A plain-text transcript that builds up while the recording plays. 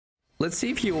Let's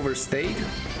see if he overstayed.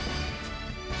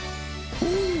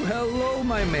 Ooh, hello,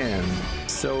 my man.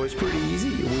 So it's pretty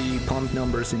easy. We pump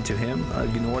numbers into him.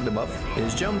 Ignore the buff.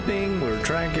 He's jumping. We're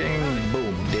tracking.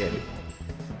 Boom, dead.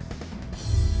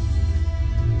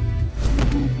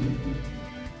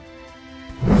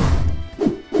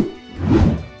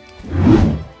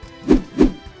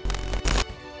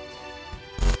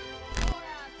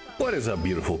 What is up,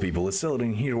 beautiful people? It's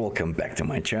Elidan here. Welcome back to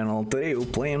my channel. Today we're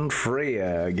playing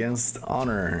Freya against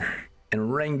ANHUR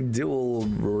in ranked duel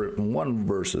 1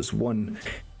 versus 1.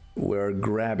 We're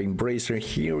grabbing Bracer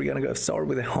here. We're gonna go start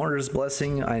with the Hunter's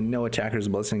Blessing. I know Attacker's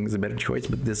Blessing is a better choice,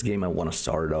 but this game I want to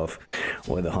start off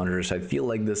with the Hunters. I feel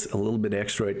like this a little bit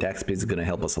extra attack speed is gonna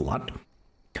help us a lot.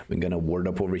 We're gonna ward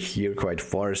up over here quite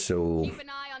far, so Keep an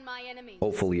eye on my enemy.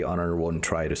 hopefully ANHUR won't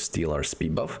try to steal our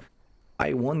speed buff.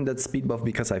 I want that speed buff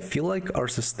because I feel like our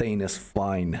sustain is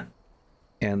fine,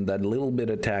 and that little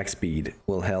bit attack speed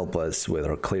will help us with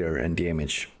our clear and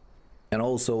damage, and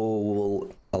also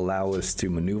will allow us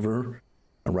to maneuver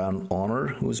around ANHUR,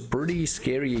 who's pretty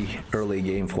scary early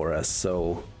game for us,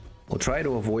 so we'll try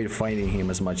to avoid fighting him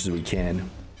as much as we can.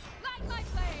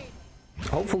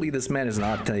 Hopefully this man is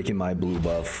not taking my blue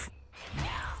buff.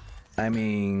 I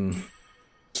mean,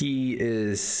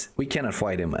 we cannot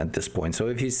fight him at this point, so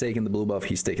if he's taking the blue buff,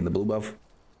 he's taking the blue buff.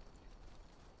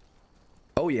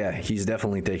 Oh yeah, he's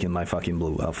definitely taking my fucking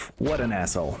blue buff. What an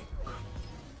asshole.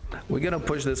 We're gonna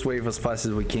push this wave as fast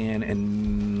as we can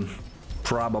and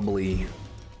probably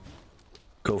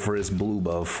go for his blue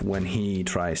buff when he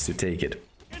tries to take it.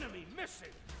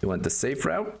 He went the safe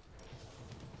route.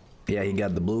 Yeah, he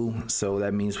got the blue, so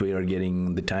that means we are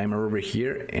getting the timer over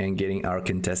here and getting our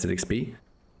contested XP.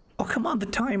 Oh, come on, the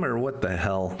timer, what the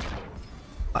hell?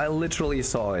 I literally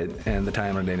saw it and the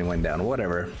timer then went down,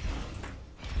 whatever.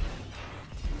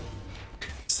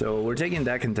 So we're taking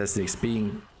that contested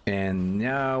XP and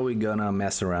now we're gonna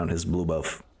mess around his blue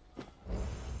buff.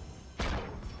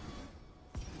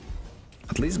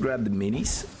 At least grab the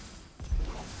minis.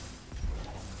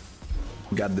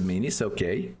 Got the minis,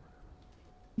 okay.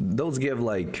 Those give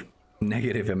like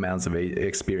negative amounts of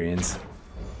experience.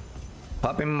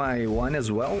 Popping my one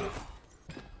as well.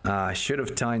 I should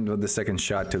have timed with the second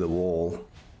shot to the wall.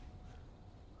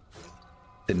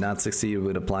 Did not succeed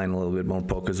with applying a little bit more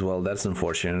poke as well. That's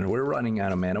unfortunate. We're running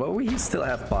out of mana, but we still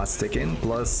have pots ticking.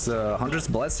 Plus Hunter's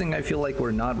Blessing, I feel like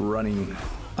we're not running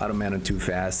out of mana too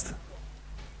fast.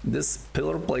 This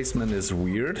pillar placement is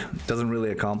weird. Doesn't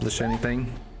really accomplish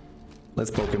anything.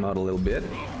 Let's poke him out a little bit.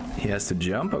 He has to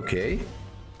jump, okay.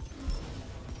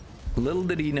 Little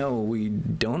did he know, we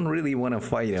don't really want to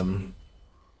fight him.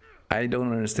 I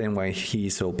don't understand why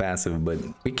he's so passive, but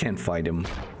we can't fight him.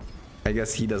 I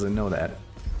guess he doesn't know that.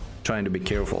 Trying to be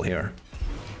careful here.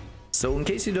 So in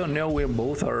case you don't know, we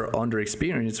both are under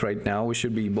experience right now. We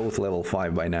should be both level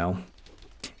 5 by now.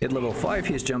 At level 5,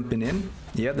 he's jumping in.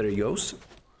 Yeah, there he goes.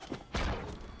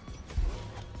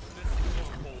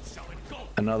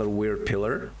 Another weird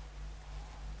pillar.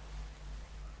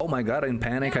 Oh my god, in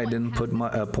panic I didn't put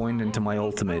my point into my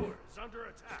ultimate.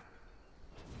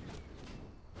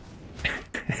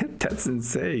 That's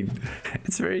insane.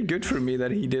 It's very good for me that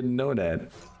he didn't know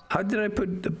that. How did I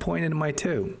put the point into my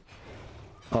 2?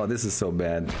 Oh, this is so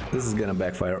bad. This is gonna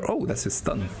backfire. Oh, that's his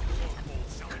stun.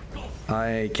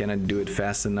 I cannot do it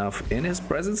fast enough in his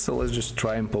presence, so let's just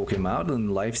try and poke him out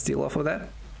and lifesteal off of that.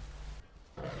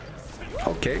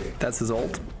 Okay, that's his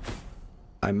ult.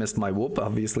 I missed my whoop.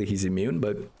 Obviously he's immune,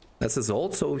 but that's his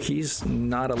ult, so he's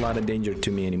not a lot of danger to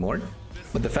me anymore.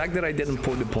 But the fact that I didn't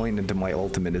put the point into my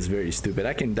ultimate is very stupid.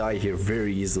 I can die here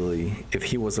very easily if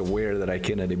he was aware that I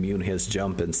cannot immune his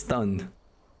jump and stun.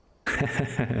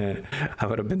 I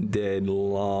would have been dead a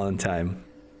long time.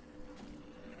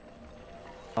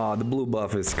 The blue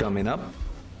buff is coming up.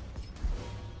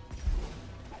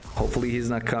 Hopefully he's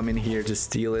not coming here to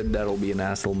steal it. That'll be an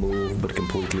asshole move, but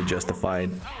completely justified.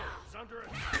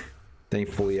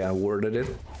 Thankfully I worded it.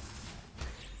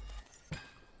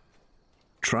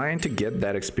 Trying to get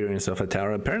that experience of a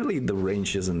tower. Apparently the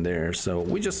range isn't there, so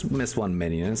we just missed one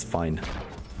minion. It's fine.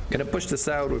 Gonna push this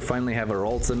out. We finally have our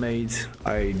ultimate.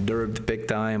 I derped big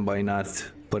time by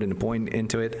not putting a point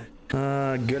into it.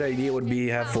 Good idea would be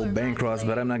have full Bancross,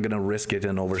 but I'm not gonna risk it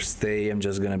and overstay. I'm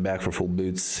just gonna back for full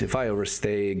boots. If I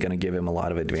overstay, gonna give him a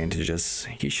lot of advantages.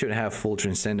 He should have full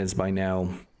Transcendence by now.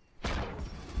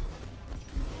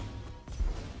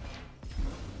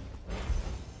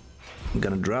 I'm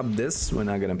gonna drop this. We're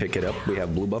not gonna pick it up. We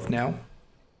have blue buff now.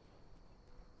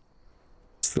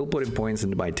 Still putting points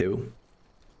into my 2.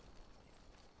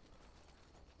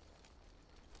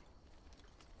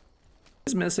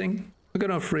 He's missing. We're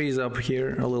gonna freeze up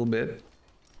here a little bit.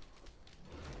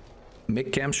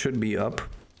 Mid camp should be up.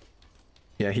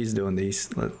 Yeah, he's doing these.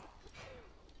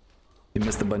 He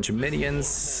missed a bunch of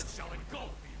minions.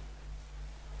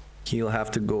 He'll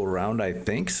have to go around, I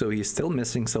think, so he's still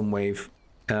missing some wave.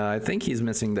 I think he's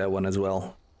missing that one as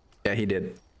well. Yeah, he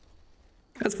did.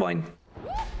 That's fine.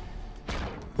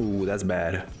 Ooh, that's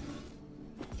bad.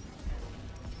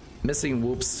 Missing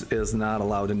whoops is not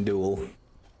allowed in Duel.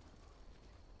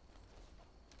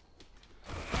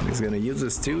 He's gonna use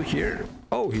this too here.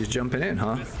 Oh, he's jumping in,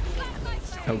 huh?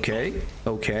 Okay,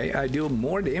 okay. I do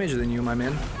more damage than you, my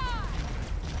man.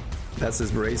 That's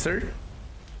his bracer.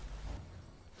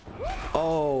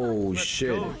 Oh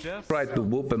shit. Tried to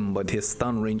whoop him, but his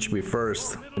stun reached me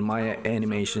first. And my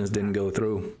animations didn't go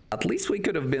through. At least we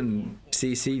could have been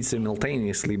CC'd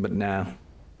simultaneously, but nah.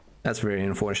 That's very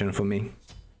unfortunate for me.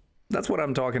 That's what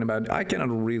I'm talking about. I cannot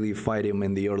really fight him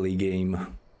in the early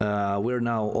game. We're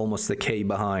now almost a K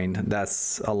behind.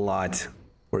 That's a lot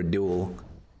for Duel.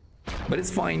 But it's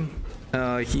fine.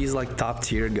 He's like top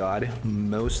tier god,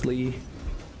 mostly.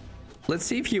 Let's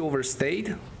see if he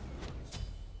overstayed.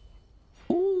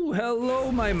 Ooh,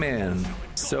 hello, my man.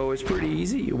 So it's pretty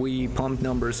easy. We pump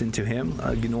numbers into him.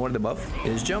 Ignore the buff.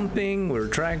 He's jumping, we're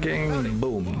tracking,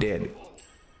 boom, dead.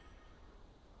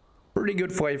 Pretty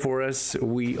good fight for us.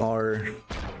 We are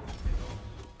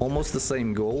almost the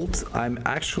same gold. I'm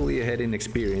actually ahead in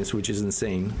experience, which is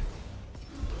insane.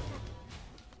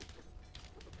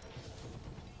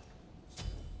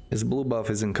 His blue buff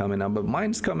isn't coming up, but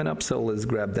mine's coming up, so let's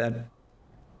grab that.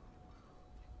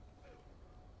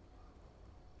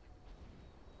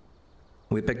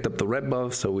 We picked up the red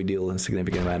buff, so we deal a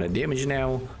significant amount of damage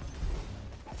now.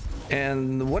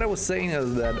 And what I was saying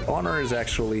is that ANHUR is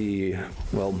actually,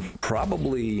 well,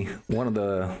 probably one of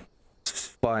the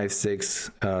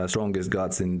 5-6 strongest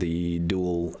gods in the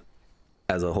Duel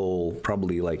as a whole,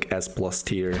 probably like S+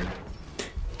 tier.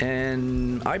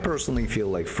 And I personally feel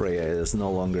like Freya is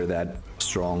no longer that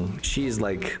strong. She's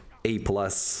like A+.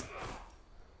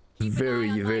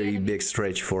 Very, very big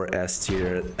stretch for S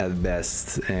tier at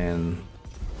best, and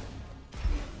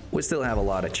we still have a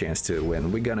lot of chance to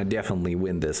win. We're gonna definitely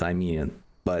win this, I mean,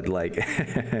 but like,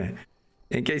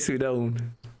 in case we don't,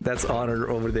 that's ANHUR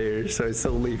over there, so it's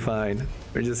totally fine.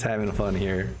 We're just having fun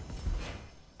here.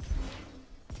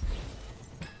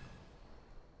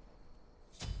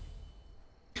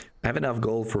 I have enough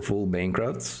gold for full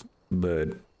bankrupts, but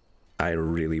I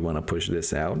really want to push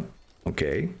this out.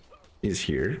 Okay, he's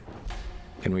here.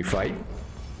 Can we fight?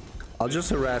 I'll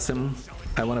just harass him.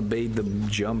 I want to bait the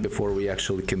jump before we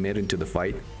actually commit into the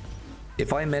fight.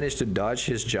 If I manage to dodge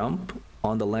his jump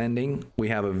on the landing, we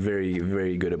have a very,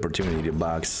 very good opportunity to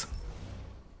box.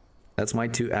 That's my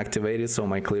 2 activated, so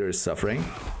my clear is suffering.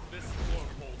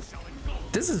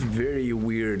 This is very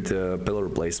weird pillar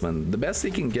placement. The best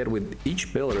he can get with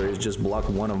each pillar is just block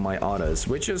one of my autos,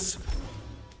 which is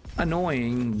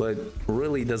annoying, but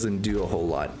really doesn't do a whole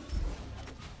lot.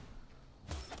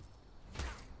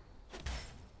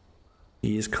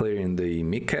 He's clearing the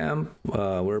mid camp.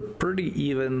 We're pretty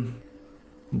even,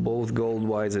 both gold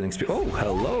wise and XP. Oh,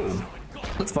 hello.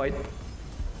 Let's fight.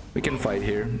 We can fight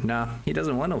here. Nah, he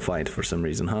doesn't want to fight for some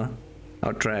reason, huh?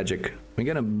 How tragic.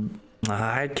 We're gonna.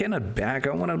 I cannot back.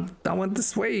 I want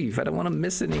this wave. I don't want to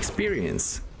miss an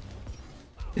experience.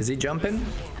 Is he jumping?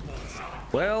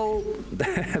 Well,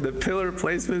 the pillar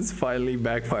placements finally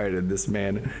backfired at this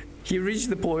man. He reached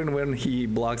the point when he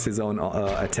blocks his own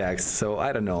attacks, so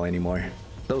I don't know anymore.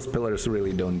 Those pillars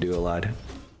really don't do a lot.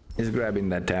 He's grabbing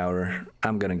that tower.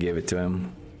 I'm gonna give it to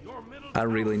him. I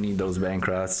really need those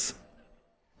bankrusts.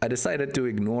 I decided to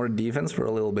ignore defense for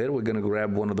a little bit. We're gonna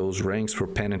grab one of those ranks for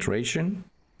penetration.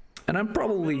 And I'm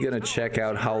probably gonna check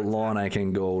out how long I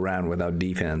can go around without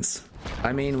defense.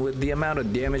 I mean, with the amount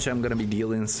of damage I'm gonna be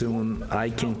dealing soon,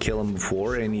 I can kill him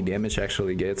before any damage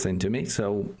actually gets into me,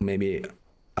 so maybe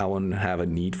I won't have a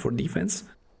need for defense.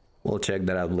 We'll check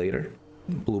that out later.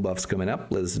 Blue buff's coming up,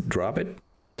 let's drop it.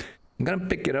 I'm gonna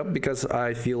pick it up because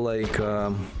I feel like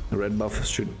red buff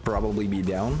should probably be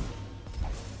down.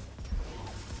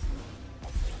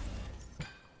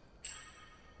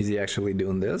 Is he actually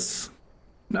doing this?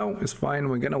 No, it's fine.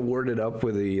 We're gonna word it up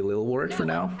with a little word for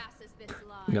now.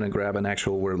 I'm gonna grab an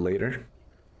actual word later.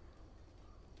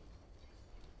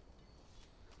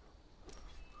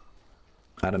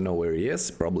 I don't know where he is,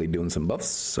 probably doing some buffs,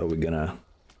 so we're gonna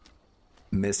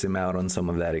miss him out on some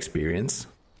of that experience.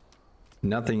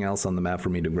 Nothing else on the map for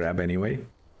me to grab anyway.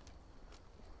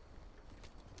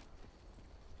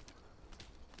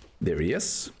 There he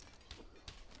is.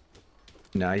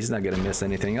 Nah, he's not gonna miss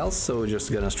anything else, so we're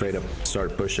just gonna straight up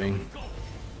start pushing.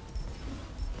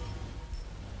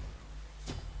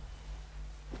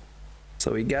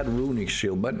 So he got Runic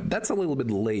Shield, but that's a little bit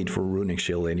late for Runic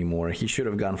Shield anymore. He should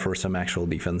have gone for some actual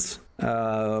defense.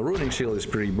 Runic Shield is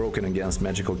pretty broken against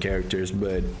magical characters,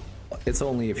 but it's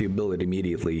only if you build it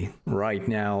immediately. Right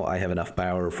now, I have enough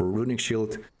power for Runic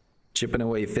Shield. Chipping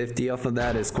away 50 off of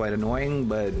that is quite annoying,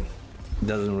 but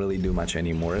doesn't really do much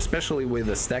anymore, especially with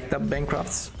the stacked up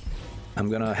Bancrofts. I'm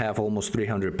gonna have almost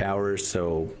 300 power,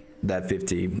 so that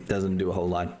 50 doesn't do a whole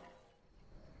lot.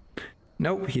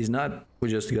 Nope, he's not. We're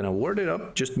just gonna ward it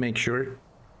up, just to make sure.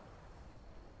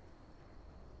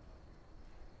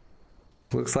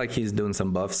 Looks like he's doing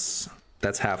some buffs.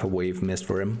 That's half a wave missed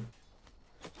for him.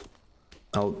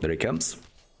 Oh, there he comes.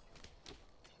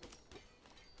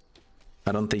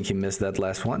 I don't think he missed that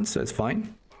last one, so it's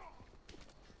fine.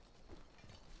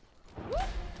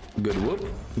 Good whoop.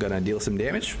 Gonna deal some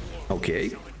damage.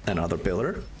 Okay, another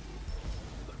pillar.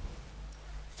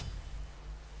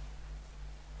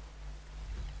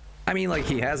 I mean, like,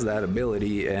 he has that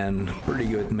ability and pretty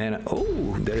good mana.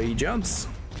 Oh, there he jumps.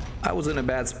 I was in a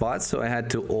bad spot, so I had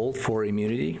to ult for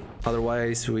immunity.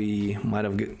 Otherwise, we might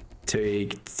have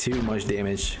taken too much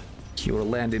damage. He would have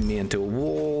landed me into a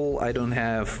wall. I don't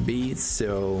have beats,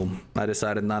 so I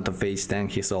decided not to face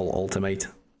tank his all ultimate.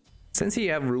 Since he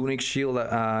have Runic Shield,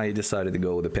 I decided to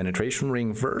go with the Penetration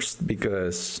Ring first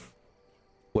because,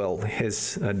 well,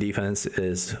 his defense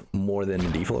is more than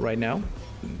default right now.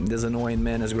 This annoying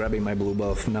man is grabbing my blue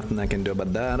buff. Nothing I can do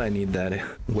about that. I need that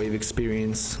wave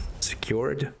experience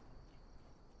secured.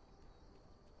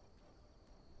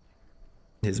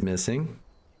 He's missing.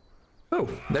 Oh,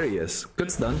 there he is.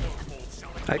 Good stun.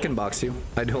 I can box you.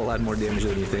 I do a lot more damage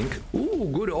than you think. Ooh,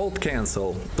 good ult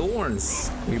cancel. Thorns.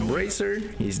 We bracer.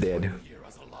 He's dead.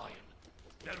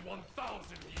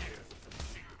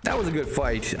 That was a good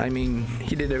fight. I mean,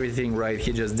 he did everything right.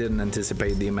 He just didn't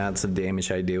anticipate the amounts of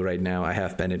damage I do right now. I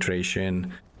have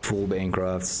penetration, full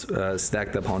Bancrofts,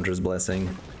 stacked up Hunter's Blessing.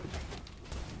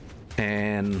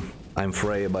 And I'm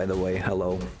Freya, by the way.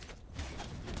 Hello.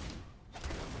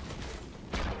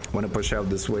 Want to push out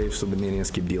this wave so the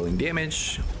minions keep dealing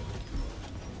damage.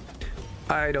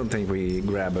 I don't think we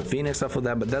grab a Phoenix off of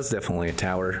that, but that's definitely a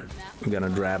tower. We're gonna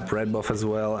grab red buff as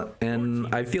well,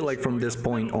 and I feel like from this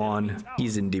point on,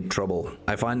 he's in deep trouble.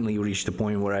 I finally reached the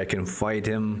point where I can fight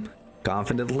him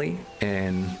confidently,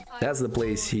 and that's the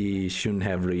place he shouldn't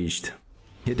have reached.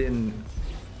 He didn't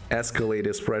escalate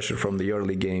his pressure from the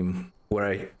early game, where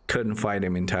I couldn't fight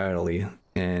him entirely,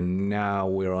 and now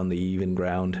we're on the even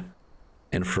ground,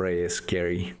 and Freya is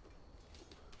scary.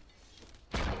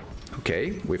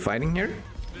 Okay, we're fighting here.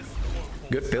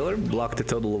 Good pillar, blocked a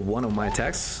total of 1 of my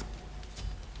attacks.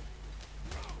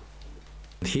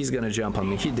 He's gonna jump on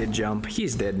me. He did jump.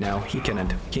 He's dead now. He cannot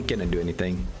do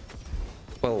anything.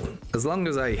 Well, as long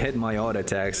as I hit my auto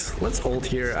attacks, let's ult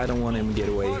here. I don't want him to get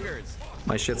away.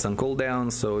 My shit's on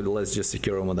cooldown, so let's just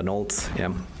secure him with an ult.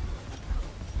 Yeah.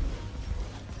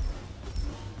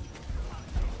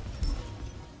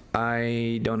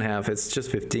 I don't have, it's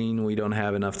just 15, we don't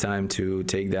have enough time to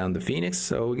take down the Phoenix,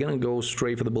 so we're gonna go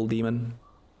straight for the Bull Demon.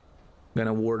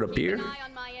 Gonna ward up here,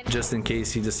 just in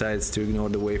case he decides to ignore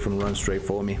the wave and run straight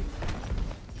for me.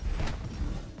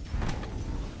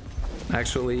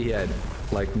 Actually, he had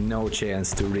like no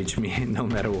chance to reach me, no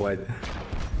matter what.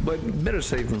 But better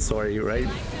safe than sorry, right?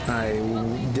 I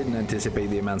didn't anticipate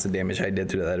the amounts of damage I did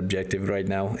to that objective right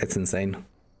now, it's insane.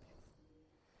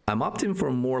 I'm opting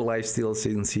for more lifesteal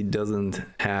since he doesn't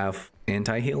have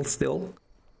anti-heal still.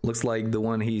 Looks like the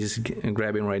one he's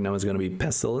grabbing right now is going to be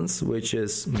Pestilence, which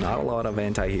is not a lot of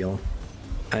anti-heal.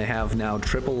 I have now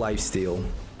triple lifesteal.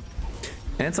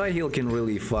 Anti-heal can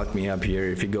really fuck me up here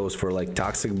if he goes for like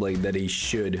Toxic Blade that he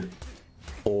should.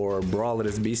 Or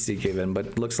Brawler's Beastic even,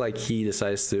 but looks like he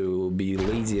decides to be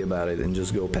lazy about it and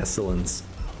just go Pestilence.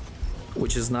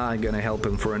 Which is not gonna help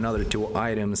him for another 2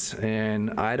 items, and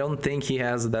I don't think he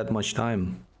has that much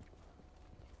time.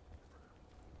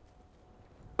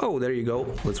 Oh, there you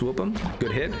go. Let's whoop him.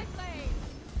 Good hit.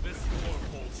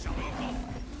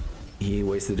 He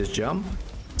wasted his jump,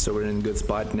 so we're in a good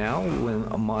spot now when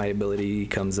my ability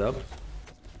comes up.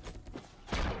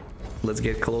 Let's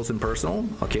get close and personal.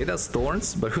 Okay, that's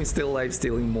Thorns, but we're still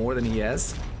life-stealing more than he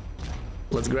has.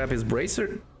 Let's grab his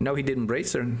bracer. No, he didn't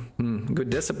bracer. Good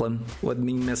discipline. With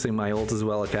me missing my ult as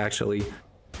well, actually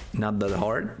not that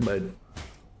hard, but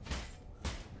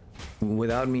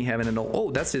without me having an ult.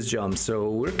 Oh, that's his jump, so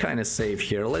we're kind of safe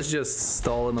here. Let's just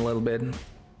stall him a little bit.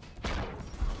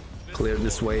 Clear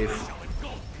this wave.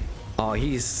 Oh,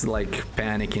 he's like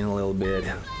panicking a little bit.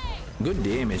 Good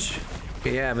damage.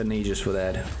 We have an Aegis for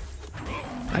that.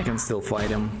 I can still fight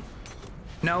him.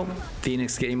 No,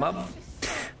 Phoenix came up.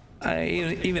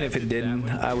 Even if it didn't,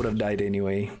 I would have died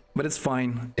anyway. But it's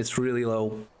fine. It's really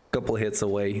low. Couple hits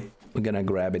away. We're gonna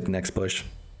grab it next push.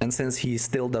 And since he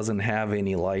still doesn't have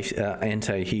any life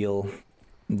anti-heal,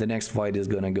 the next fight is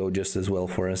gonna go just as well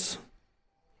for us.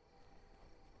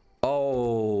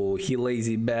 Oh, he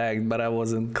lazy bagged, but I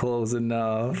wasn't close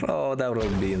enough. Oh, that would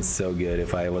have been so good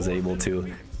if I was able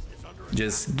to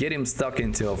just get him stuck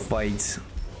into a fight.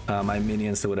 My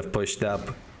minions would have pushed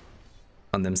up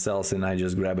on themselves and I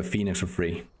just grab a Phoenix for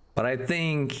free. But I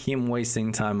think him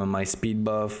wasting time on my speed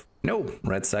buff. No,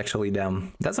 red's actually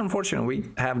down. That's unfortunate. We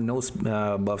have no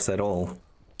buffs at all.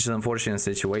 It's an unfortunate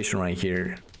situation right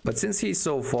here. But since he's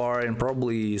so far and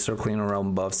probably circling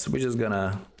around buffs, we're just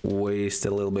gonna waste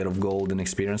a little bit of gold and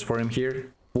experience for him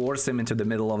here. Force him into the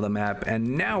middle of the map,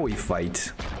 and now we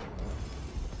fight.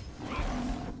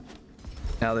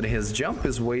 Now that his jump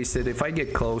is wasted, if I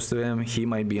get close to him, he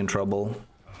might be in trouble.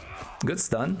 Good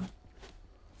stun.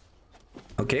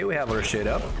 Okay, we have our shit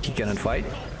up. He cannot fight.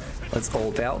 Let's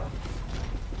ult out.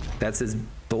 That's his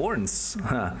thorns.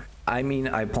 Huh. I mean,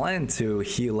 I plan to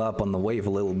heal up on the wave a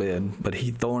little bit, but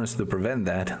he thorns to prevent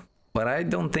that. But I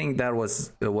don't think that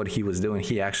was what he was doing.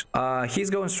 He actually... he's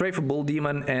going straight for Bull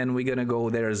Demon, and we're gonna go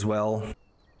there as well.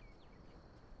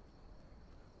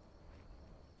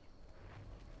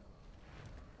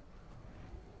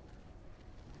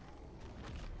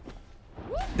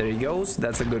 There he goes.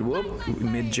 That's a good whoop.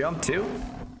 Mid jump too.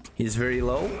 He's very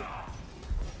low.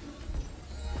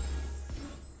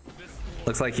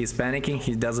 Looks like he's panicking.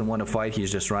 He doesn't want to fight.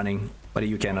 He's just running. But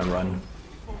you cannot run.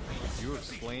 You have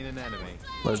slain an enemy.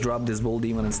 Let's drop this Bull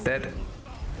Demon instead.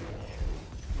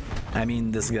 I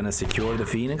mean, this is gonna secure the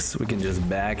Phoenix. We can just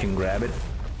back and grab it.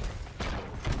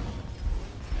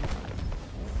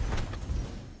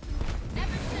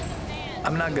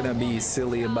 I'm not gonna be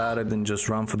silly about it and just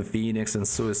run for the Phoenix and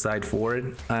suicide for it.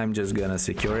 I'm just gonna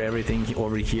secure everything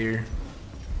over here.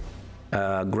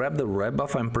 Grab the red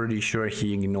buff. I'm pretty sure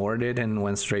he ignored it and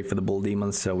went straight for the Bull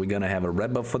Demon, so we're gonna have a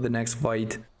red buff for the next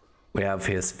fight. We have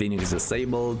his Phoenix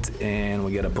disabled and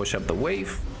we gotta push up the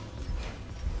wave,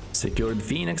 secure the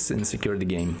Phoenix and secure the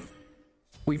game.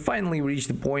 We finally reached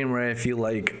the point where I feel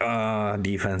like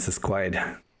defense is quite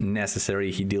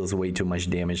necessary. He deals way too much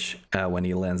damage when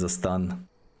he lands a stun.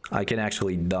 I can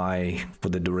actually die for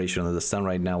the duration of the stun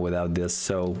right now without this,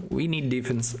 so we need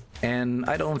defense. And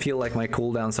I don't feel like my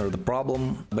cooldowns are the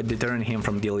problem, but deterring him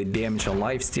from dealing damage on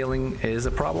lifestealing is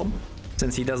a problem.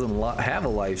 Since he doesn't have a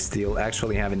lifesteal,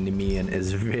 actually having the minion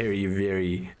is very,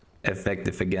 very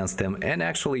effective against him and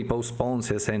actually postpones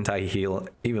his anti-heal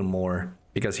even more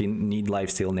because he needs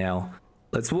lifesteal now.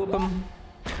 Let's whoop him,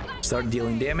 start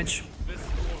dealing damage.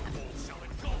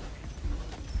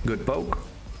 Good poke.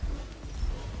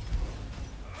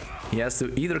 He has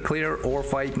to either clear or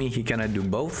fight me. He cannot do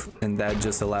both, and that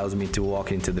just allows me to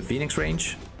walk into the Phoenix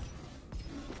range.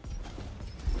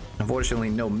 Unfortunately,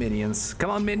 no minions.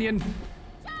 Come on, minion!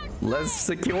 Let's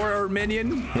secure our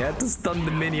minion. He had to stun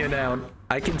the minion out.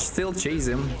 I can still chase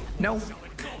him. No.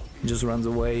 He just runs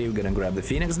away. We're gonna grab the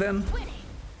Phoenix then.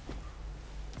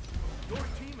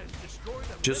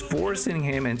 Just forcing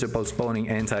him into postponing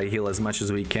anti-heal as much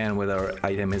as we can with our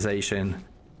itemization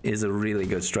is a really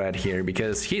good strat here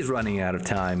because he's running out of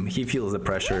time. He feels the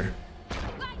pressure.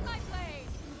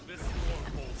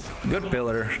 Good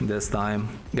pillar this time.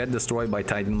 Got destroyed by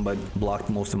Titan but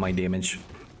blocked most of my damage.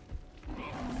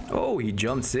 Oh, he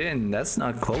jumps in. That's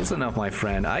not close enough, my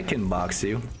friend. I can box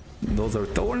you. Those are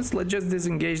thorns. Let's just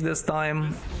disengage this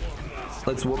time.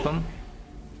 Let's whoop him.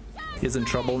 He's in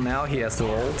trouble now. He has to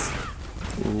ult.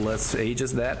 Let's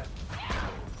aegis that.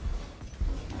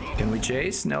 Can we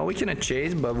chase? No, we cannot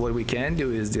chase, but what we can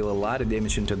do is deal a lot of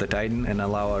damage into the Titan and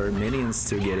allow our minions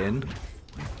to get in.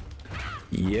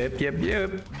 Yep.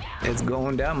 It's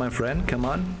going down, my friend. Come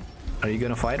on. Are you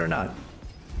gonna fight or not?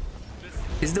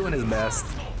 He's doing his best.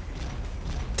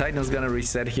 Titan's gonna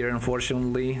reset here,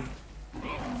 unfortunately.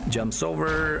 Jumps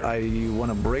over. I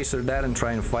want to bracer that and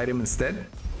try and fight him instead.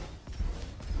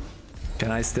 Can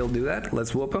I still do that?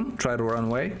 Let's whoop him. Try to run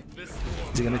away.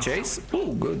 Is he gonna chase?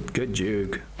 Oh, good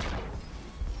juke.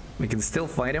 We can still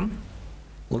fight him.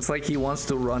 Looks like he wants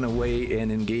to run away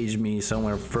and engage me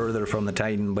somewhere further from the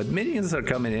Titan, but minions are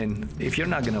coming in. If you're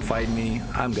not gonna fight me,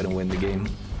 I'm gonna win the game.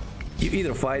 You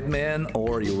either fight, man,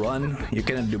 or you run. You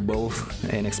cannot do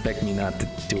both and expect me not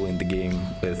to win the game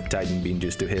with Titan being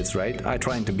just 2 hits, right? I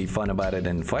trying to be fun about it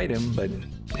and fight him, but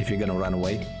if you're gonna run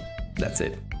away, that's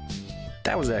it.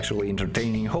 That was actually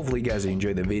entertaining. Hopefully you guys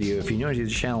enjoyed the video. If you're new to the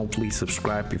channel, please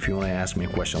subscribe. If you want to ask me a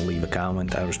question, leave a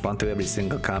comment. I respond to every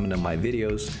single comment on my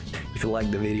videos. If you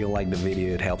like the video,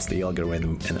 it helps the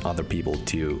algorithm and other people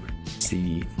to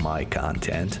see my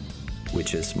content,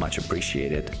 which is much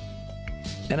appreciated.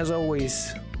 And as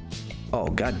always, oh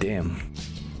goddamn,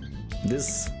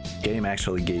 this game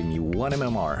actually gave me 1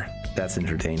 MMR. That's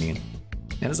entertaining.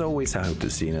 And as always, I hope to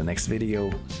see you in the next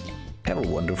video. Have a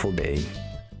wonderful day.